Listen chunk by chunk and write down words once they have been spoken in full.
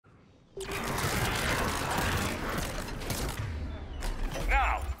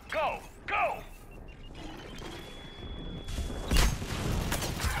Now, go! Go!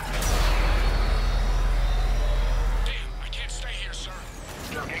 Damn, I can't stay here, sir.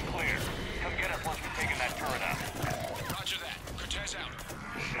 Get clear. Come get us once we've taken that turret out. Roger that. Cortez out.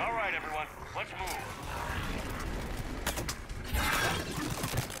 All right, everyone. Let's move.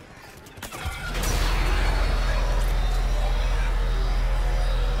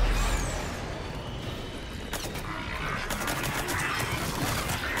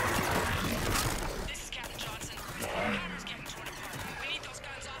 This is Captain Johnson. The camera's getting torn apart. We need those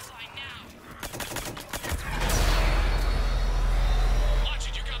guns offline now. Watch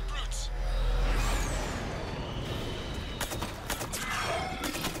it, you got brutes.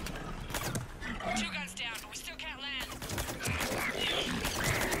 Two guns down, but we still can't land.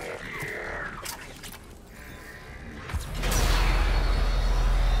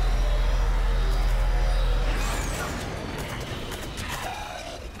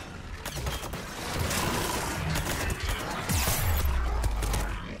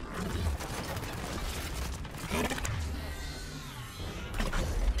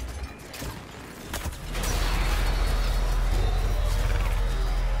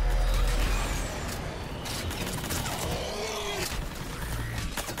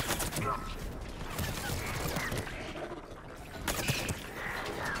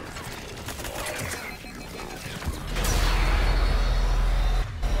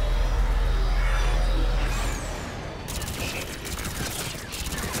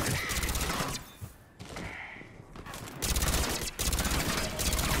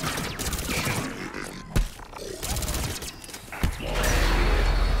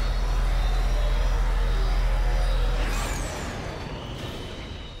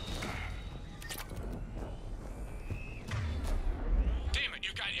 Damn it,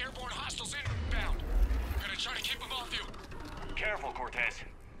 you got airborne hostiles inbound. Gonna try to keep them off you. Careful, Cortez.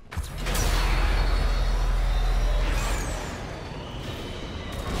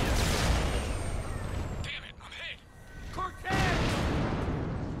 Damn it, I'm hit.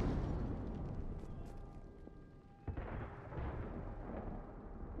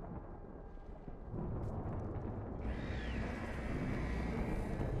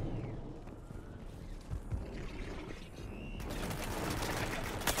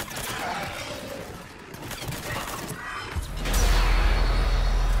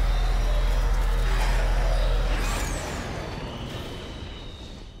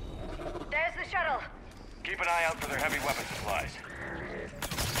 There's the shuttle. Keep an eye out for their heavy weapon supplies.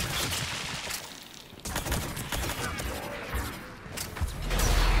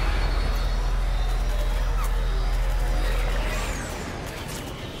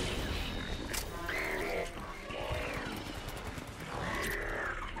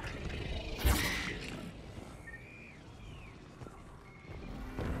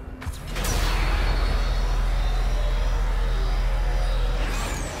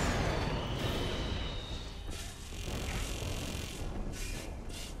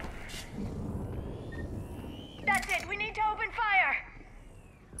 That's it. We need to open fire.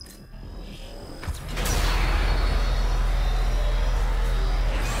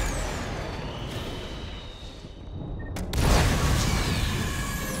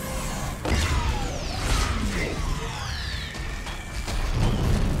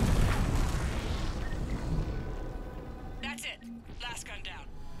 That's it. Last gun down.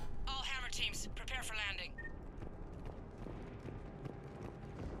 All hammer teams, prepare for landing.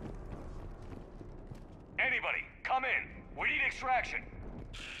 Anybody, come in. We need extraction.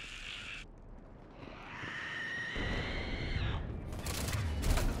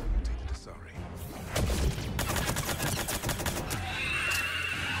 Sorry.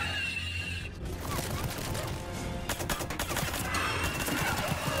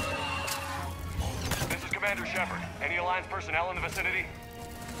 This is Commander Shepard. Any Alliance personnel in the vicinity?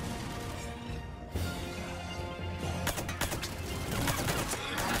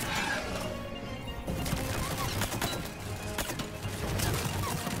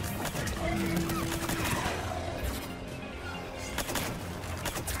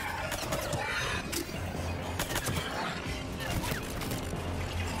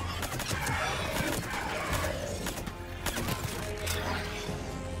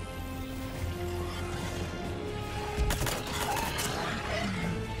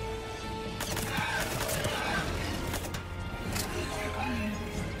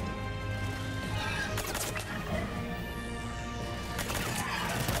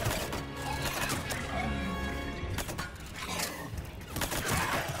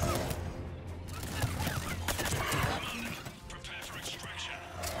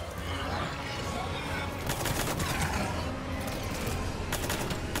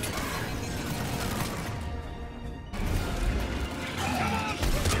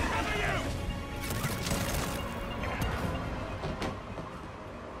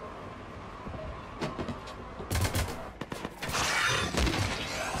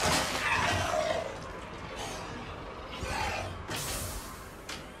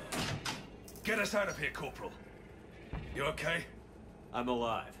 us out of here, Corporal. You okay? I'm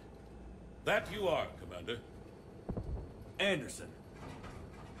alive. That you are, Commander. Anderson.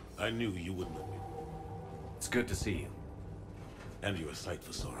 I knew you would know me. It's good to see you. And you're a sight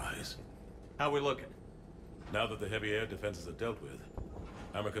for sore eyes. How we looking? Now that the heavy air defenses are dealt with,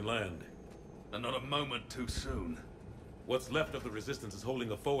 Hammer can land. And not a moment too soon. What's left of the Resistance is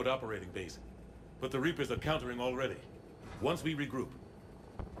holding a forward operating base. But the Reapers are countering already. Once we regroup,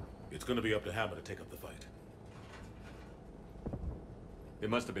 it's gonna be up to Hammer to take up the fight. It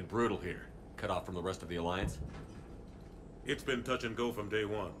must have been brutal here. Cut off from the rest of the Alliance. It's been touch and go from day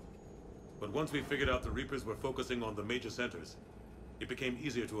one. But once we figured out the Reapers were focusing on the major centers, it became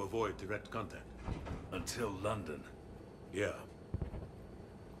easier to avoid direct contact. Until London. Yeah.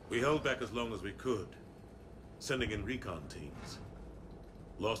 We held back as long as we could, sending in recon teams.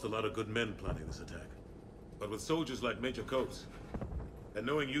 Lost a lot of good men planning this attack. But with soldiers like Major Coates, and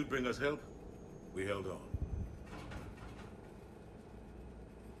knowing you'd bring us help, we held on.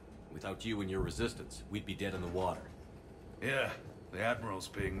 Without you and your resistance, we'd be dead in the water. Yeah, the Admiral's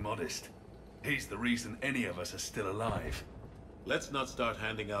being modest. He's the reason any of us are still alive. Let's not start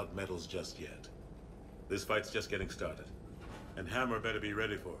handing out medals just yet. This fight's just getting started. And Hammer better be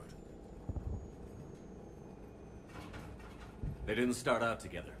ready for it. They didn't start out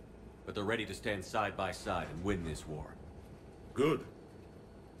together, but they're ready to stand side by side and win this war. Good.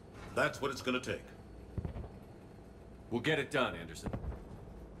 That's what it's gonna take. We'll get it done, Anderson.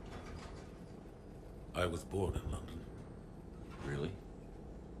 I was born in London. Really?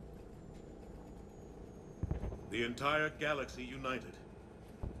 The entire galaxy united.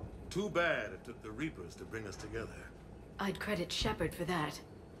 Too bad it took the Reapers to bring us together. I'd credit Shepard for that.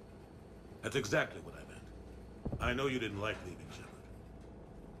 That's exactly what I meant. I know you didn't like leaving Shepard.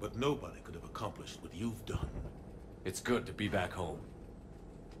 But nobody could have accomplished what you've done. It's good to be back home.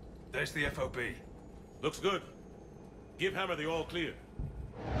 There's the FOB. Looks good. Give Hammer the all clear.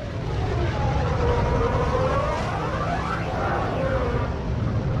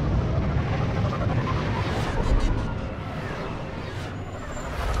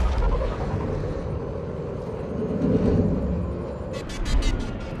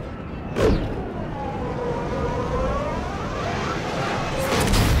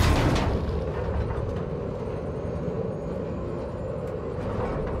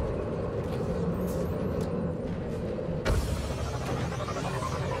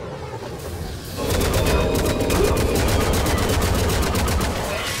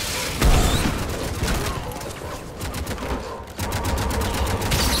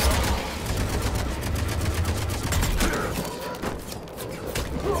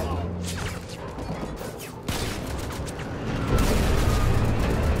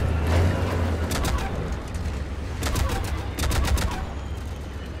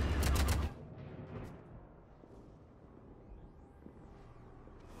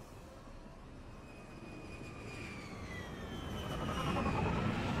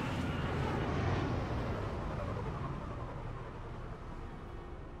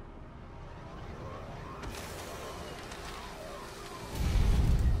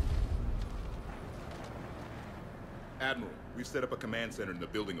 Admiral, we've set up a command center in the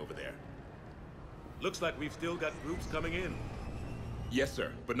building over there. Looks like we've still got groups coming in. Yes,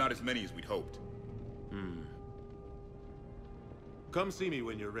 sir, but not as many as we'd hoped. Come see me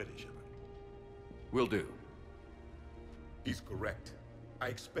when you're ready, Shepard. Will do. He's correct. I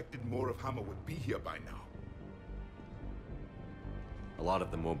expected more of Hammer would be here by now. A lot of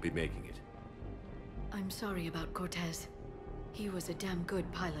them won't be making it. I'm sorry about Cortez. He was a damn good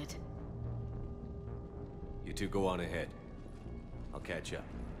pilot. You two go on ahead. I'll catch up.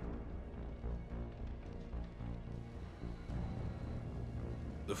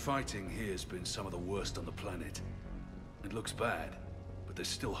 The fighting here's been some of the worst on the planet. It looks bad, but there's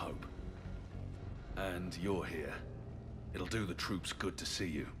still hope. And you're here. It'll do the troops good to see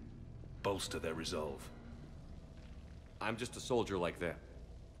you. Bolster their resolve. I'm just a soldier like them.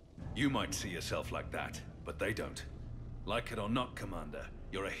 You might see yourself like that, but they don't. Like it or not, Commander,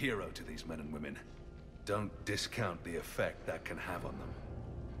 you're a hero to these men and women. Don't discount the effect that can have on them.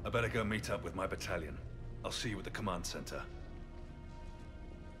 I better go meet up with my battalion. I'll see you at the command center.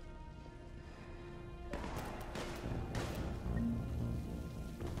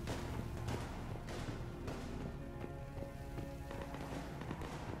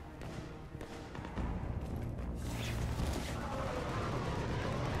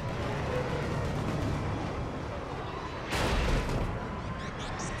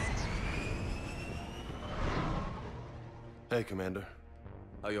 Hey, Commander.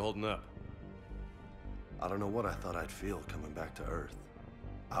 How you holding up? I don't know what I thought I'd feel coming back to Earth.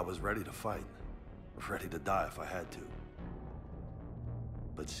 I was ready to fight, Ready to die if I had to.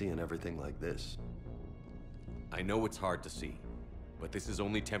 But seeing everything like this... I know it's hard to see, but this is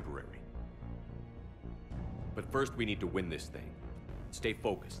only temporary. But first we need to win this thing. Stay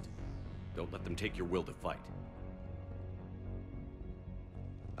focused. Don't let them take your will to fight.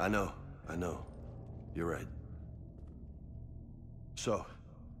 I know. You're right. So,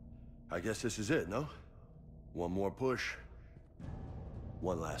 I guess this is it, no? One more push.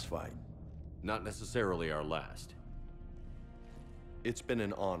 One last fight. Not necessarily our last. It's been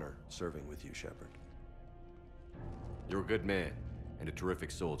an honor serving with you, Shepard. You're a good man, and a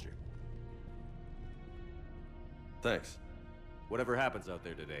terrific soldier. Thanks. Whatever happens out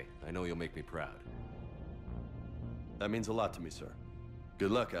there today, I know you'll make me proud. That means a lot to me, sir.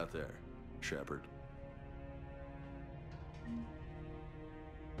 Good luck out there, Shepard.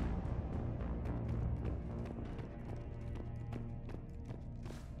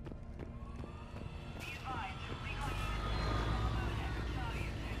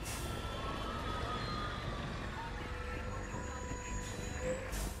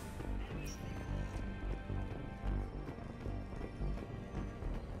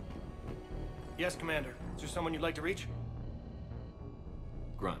 Yes, Commander. Is there someone you'd like to reach?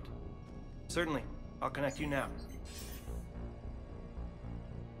 Grunt. Certainly. I'll connect you now.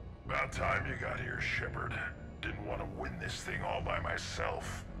 About time you got here, Shepard. Didn't want to win this thing all by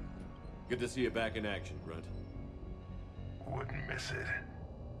myself. Good to see you back in action, Grunt. Wouldn't miss it.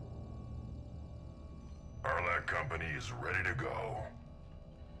 Arlac Company is ready to go.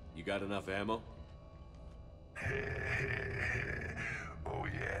 You got enough ammo? Oh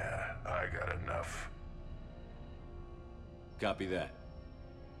yeah, I got enough. Copy that.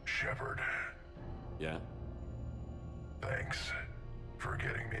 Shepard. Yeah? Thanks for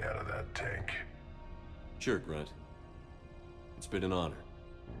getting me out of that tank. Sure, Grunt. It's been an honor.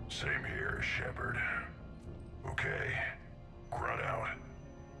 Same here, Shepard. Okay, Grunt out.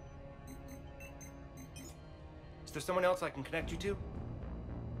 Is there someone else I can connect you to?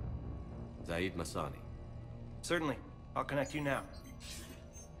 Zaid Masani. Certainly. I'll connect you now.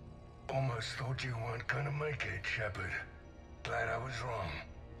 Almost thought you weren't gonna make it, Shepard. Glad I was wrong.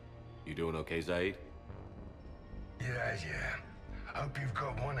 You doing okay, Zaid? Yeah. Hope you've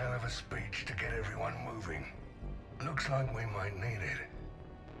got one hell of a speech to get everyone moving. Looks like we might need it.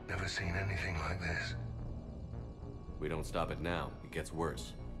 Never seen anything like this. We don't stop it now, it gets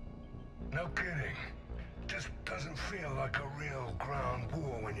worse. No kidding. Just doesn't feel like a real ground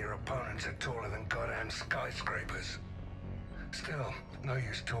war when your opponents are taller than goddamn skyscrapers. Still, no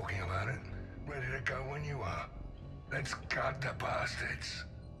use talking about it. Ready to go when you are. Let's gut the bastards.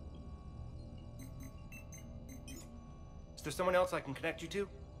 Is there someone else I can connect you to?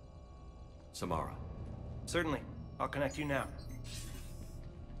 Samara. Certainly. I'll connect you now.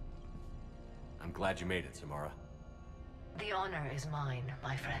 I'm glad you made it, Samara. The honor is mine,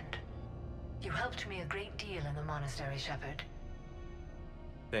 my friend. You helped me a great deal in the monastery, Shepard.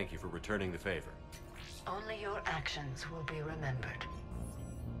 Thank you for returning the favor. Only your actions will be remembered.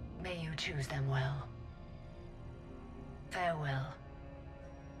 May you choose them well. Farewell.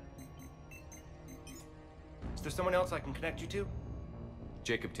 Is there someone else I can connect you to?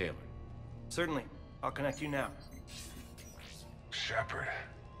 Jacob Taylor. Certainly. I'll connect you now. Shepard,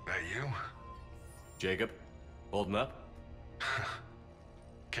 that you? Jacob, holding up?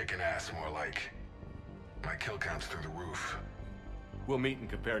 Kicking ass, more like. My kill count's through the roof. We'll meet and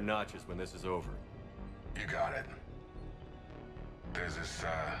compare notches when this is over. You got it. There's this,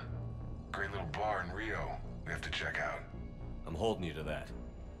 great little bar in Rio we have to check out. I'm holding you to that.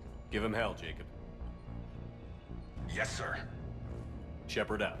 Give him hell, Jacob. Yes, sir.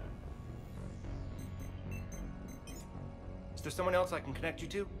 Shepard out. Is there someone else I can connect you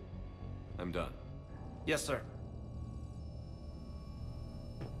to? I'm done. Yes, sir.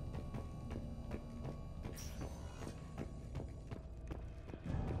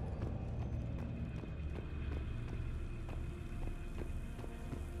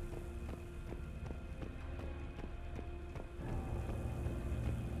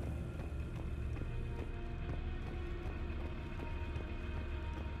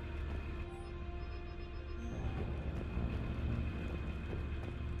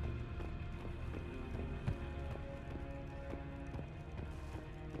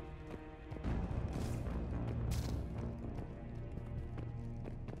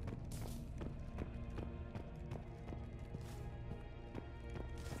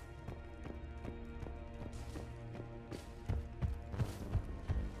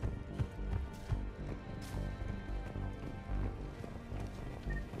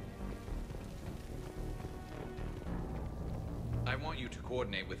 to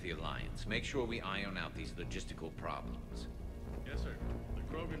coordinate with the Alliance. Make sure we iron out these logistical problems. Yes, sir. The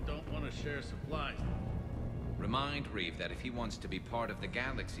Krogan don't want to share supplies. Remind Reeve that if he wants to be part of the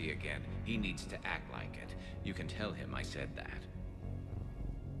galaxy again, he needs to act like it. You can tell him I said that.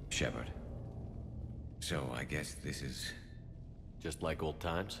 Shepard. So I guess this is... just like old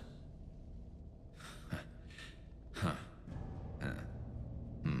times?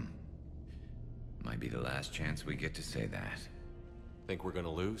 Might be the last chance we get to say that. Think we're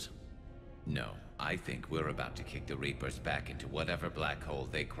gonna lose? No, I think we're about to kick the Reapers back into whatever black hole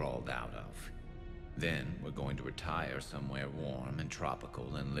they crawled out of. Then we're going to retire somewhere warm and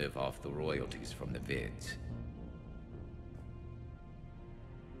tropical and live off the royalties from the vids.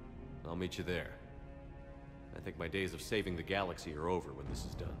 I'll meet you there. I think my days of saving the galaxy are over when this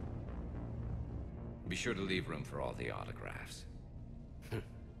is done. Be sure to leave room for all the autographs.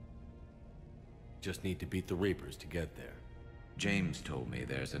 Just need to beat the Reapers to get there. James told me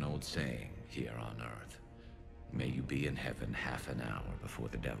there's an old saying here on Earth. May you be in heaven half an hour before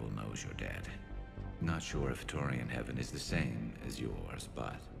the devil knows you're dead. Not sure if Turian heaven is the same as yours,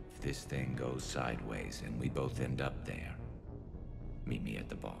 but if this thing goes sideways and we both end up there, meet me at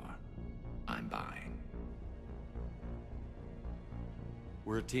the bar. I'm buying.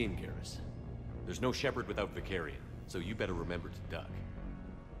 We're a team, Garrus. There's no Shepard without Vicarion, so you better remember to duck.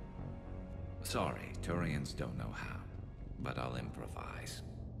 Sorry, Turians don't know how, but I'll improvise.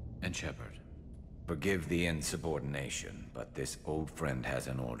 And Shepard, forgive the insubordination, but this old friend has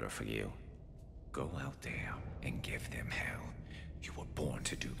an order for you. Go out there and give them hell. You were born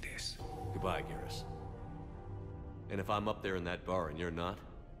to do this. Goodbye, Garrus. And if I'm up there in that bar and you're not,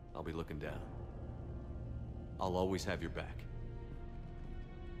 I'll be looking down. I'll always have your back.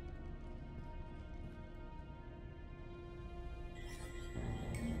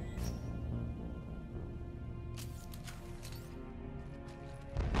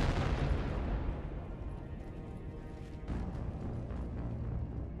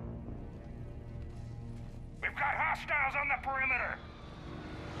 We've got hostiles on the perimeter!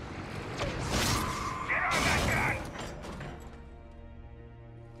 Get on that gun!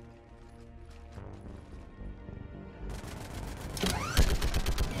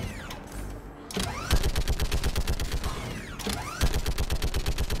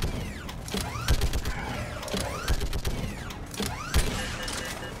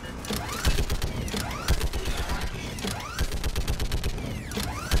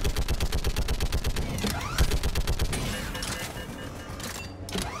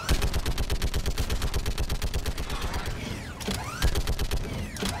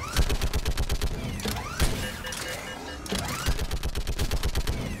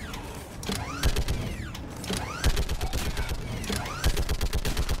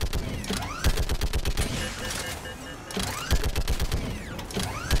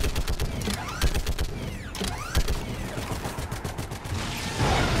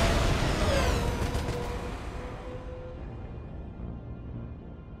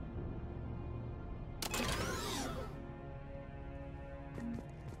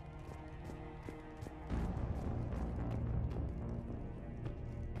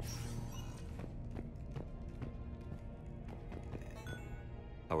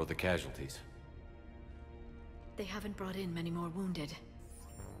 How are the casualties? They haven't brought in many more wounded.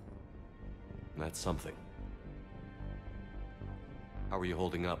 That's something. How are you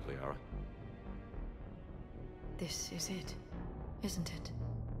holding up, Liara? This is it, isn't it?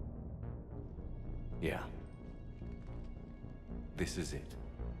 Yeah. This is it.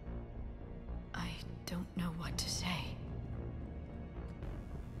 I don't know what to say.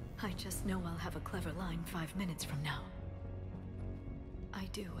 I just know I'll have a clever line 5 minutes from now. I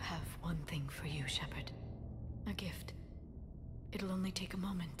do have one thing for you, Shepard. A gift. It'll only take a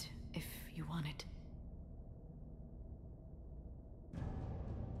moment, if you want it.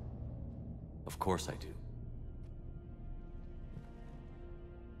 Of course I do.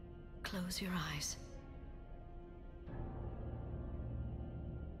 Close your eyes.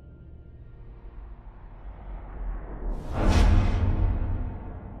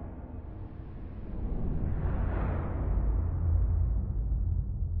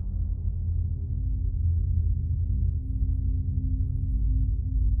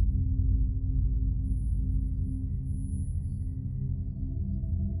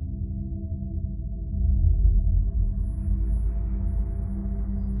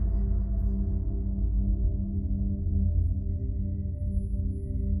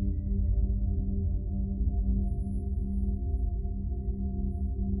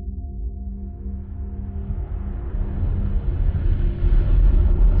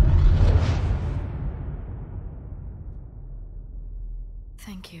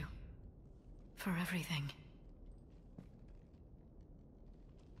 for everything.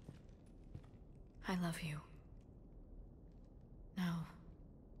 I love you. Now,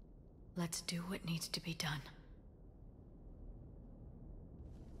 let's do what needs to be done.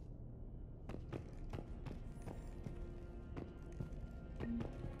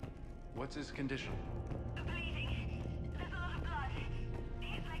 What's his condition? Bleeding. There's a lot of blood.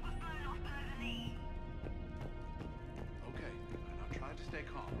 His leg was blown off below the knee. Okay, now try to stay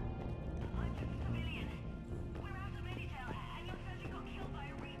calm. I'm just a civilian. We're out of Meditel, and your surgeon got killed by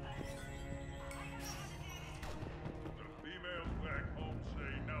a Reaper. The females back home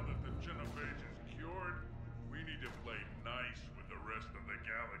say now that the Genovese is cured, we need to play nice with the rest of the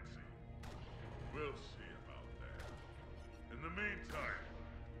galaxy. We'll see about that. In the meantime,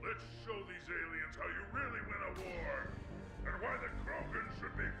 let's show these aliens how you really win a war, and why the Krogan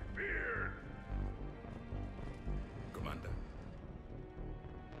should be feared. Commander.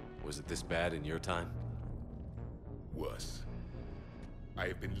 Was it this bad in your time? Worse. I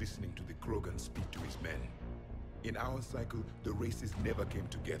have been listening to the Krogan speak to his men. In our cycle, the races never came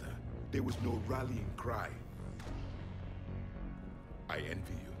together. There was no rallying cry. I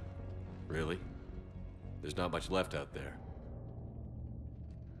envy you. Really? There's not much left out there.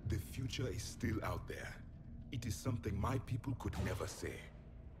 The future is still out there. It is something my people could never say.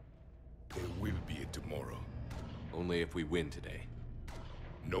 There will be a tomorrow. Only if we win today.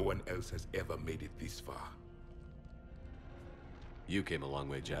 No one else has ever made it this far. You came a long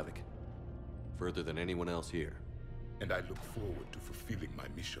way, Javik. Further than anyone else here. And I look forward to fulfilling my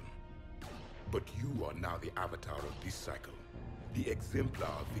mission. But you are now the avatar of this cycle. The exemplar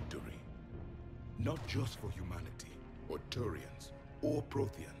of victory. Not just for humanity, or Turians, or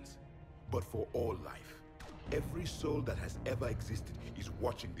Protheans, but for all life. Every soul that has ever existed is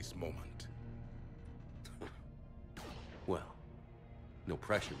watching this moment. Well, no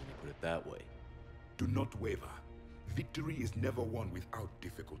pressure when you put it that way. Do not waver. Victory is never won without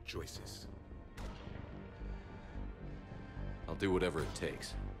difficult choices. I'll do whatever it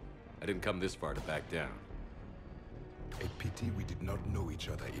takes. I didn't come this far to back down. A pity we did not know each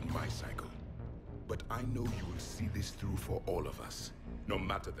other in my cycle. But I know you will see this through for all of us, no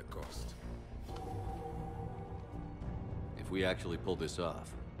matter the cost. If we actually pull this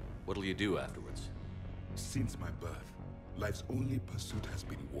off, what'll you do afterwards? Since my birth, life's only pursuit has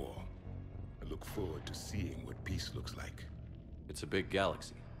been war. I look forward to seeing what peace looks like. It's a big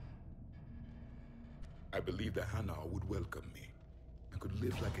galaxy. I believe the Hanar would welcome me. I could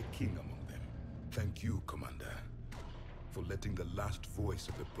live like a king among them. Thank you, Commander, for letting the last voice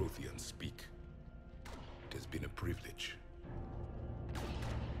of the Protheans speak. It has been a privilege.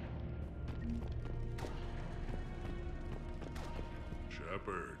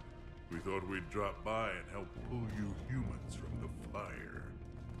 Shepard, we thought we'd drop by and help pull you humans from the fire.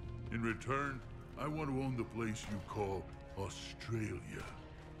 In return, I want to own the place you call Australia.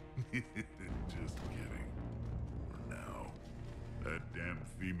 Just kidding. For now. That damn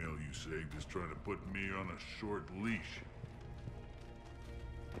female you saved is trying to put me on a short leash.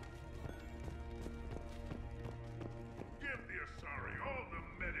 Give the Asari all the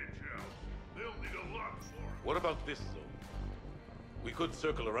Medi-gel. They'll need a lot more. What about this zone? We could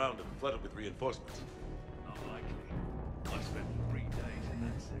circle around and flood it with reinforcements. Not likely. I spent 3 days in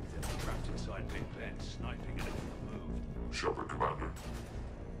that sector, trapped inside big vents, sniping anything that moved. Shepard, Commander.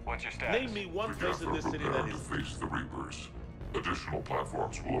 What's your status? Name me one place in this city that is... to face the Reapers. Additional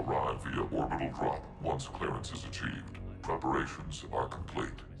platforms will arrive via orbital drop once clearance is achieved. Preparations are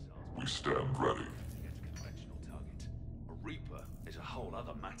complete. We stand ready. It's a conventional target. A Reaper is a whole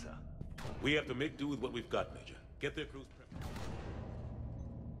other matter. We have to make do with what we've got, Major. Get their crews prepped.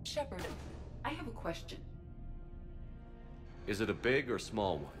 Shepard, I have a question. Is it a big or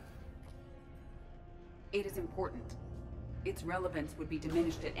small one? It is important. Its relevance would be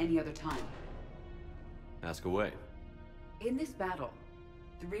diminished at any other time. Ask away. In this battle,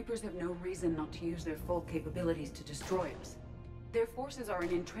 the Reapers have no reason not to use their full capabilities to destroy us. Their forces are in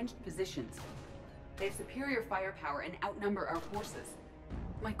entrenched positions. They have superior firepower and outnumber our forces.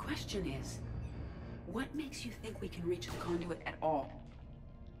 My question is, what makes you think we can reach the conduit at all?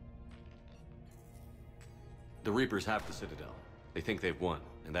 The Reapers have the Citadel. They think they've won,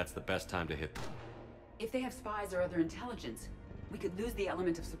 and that's the best time to hit them. If they have spies or other intelligence, we could lose the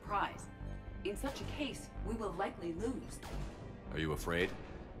element of surprise. In such a case, we will likely lose. Are you afraid?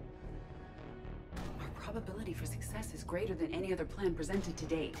 Our probability for success is greater than any other plan presented to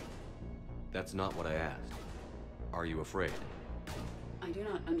date. That's not what I asked. Are you afraid? I do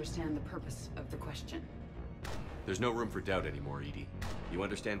not understand the purpose of the question. There's no room for doubt anymore, EDI. You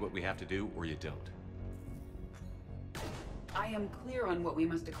understand what we have to do, or you don't. I am clear on what we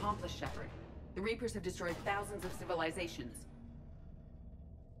must accomplish, Shepard. The Reapers have destroyed thousands of civilizations.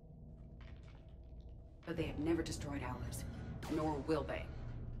 But they have never destroyed ours, nor will they.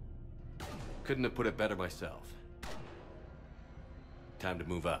 Couldn't have put it better myself. Time to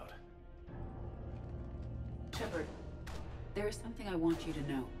move out. Shepard, there is something I want you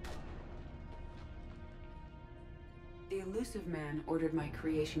to know. The Illusive Man ordered my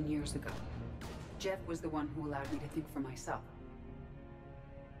creation years ago. Jeff was the one who allowed me to think for myself.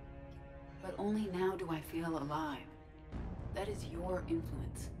 But only now do I feel alive. That is your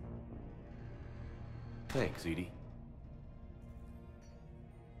influence. Thanks, EDI.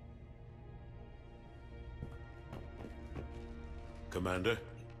 Commander?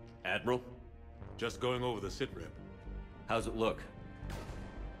 Admiral? Just going over the sitrep. How's it look?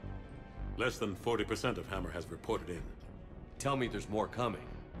 Less than 40% of Hammer has reported in. Tell me there's more coming.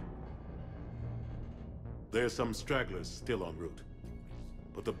 There's some stragglers still en route.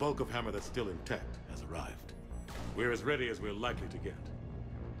 But the bulk of Hammer that's still intact has arrived. We're as ready as we're likely to get.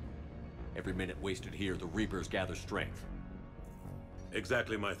 Every minute wasted here, the Reapers gather strength.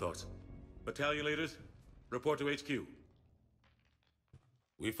 Exactly my thoughts. Battalion leaders, report to HQ.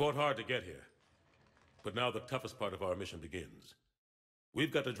 We fought hard to get here. But now the toughest part of our mission begins.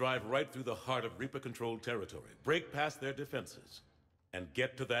 We've got to drive right through the heart of Reaper-controlled territory, break past their defenses, and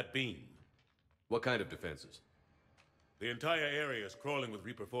get to that beam. What kind of defenses? The entire area is crawling with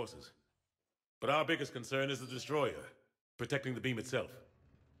Reaper forces. But our biggest concern is the destroyer, protecting the beam itself.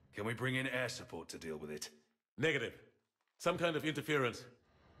 Can we bring in air support to deal with it? Negative. Some kind of interference.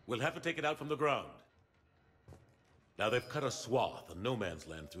 We'll have to take it out from the ground. Now they've cut a swath of no man's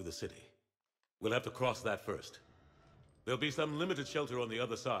land through the city. We'll have to cross that first. There'll be some limited shelter on the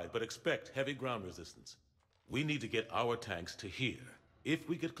other side, but expect heavy ground resistance. We need to get our tanks to here, if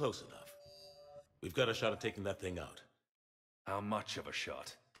we get close enough. We've got a shot at taking that thing out. How much of a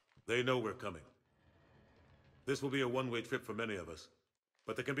shot? They know we're coming. This will be a one-way trip for many of us.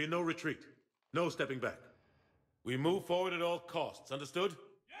 But there can be no retreat, no stepping back. We move forward at all costs, understood?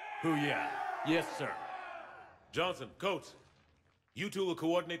 Hoo-yeah. Yes, sir. Johnson, Coates, you two will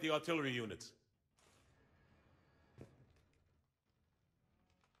coordinate the artillery units.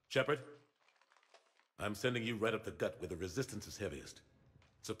 Shepard, I'm sending you right up the gut where the resistance is heaviest.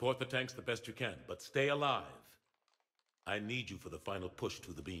 Support the tanks the best you can, but stay alive. I need you for the final push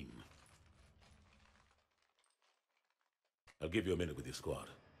to the beam. I'll give you a minute with your squad.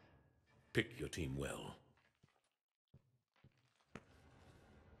 Pick your team well.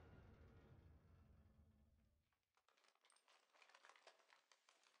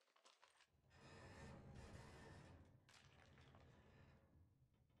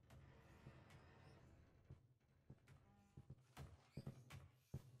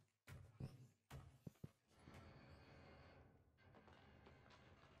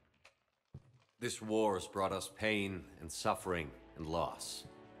 This war has brought us pain and suffering and loss.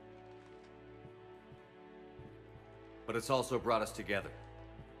 But it's also brought us together.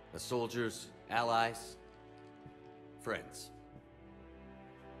 As soldiers, allies, friends.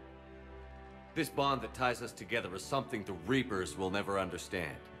 This bond that ties us together is something the Reapers will never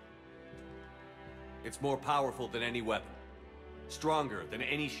understand. It's more powerful than any weapon. Stronger than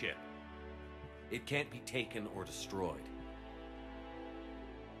any ship. It can't be taken or destroyed.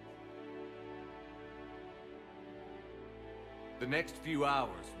 The next few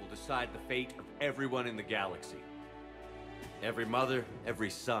hours will decide the fate of everyone in the galaxy. Every mother,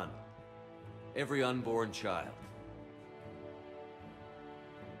 every son, every unborn child.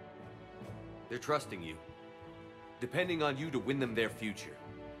 They're trusting you, depending on you to win them their future.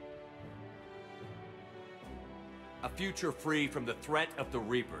 A future free from the threat of the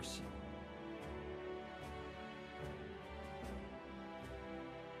Reapers.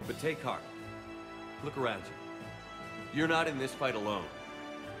 But take heart. Look around you. You're not in this fight alone.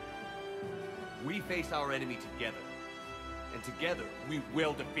 We face our enemy together. And together, we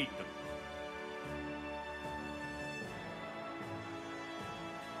will defeat them.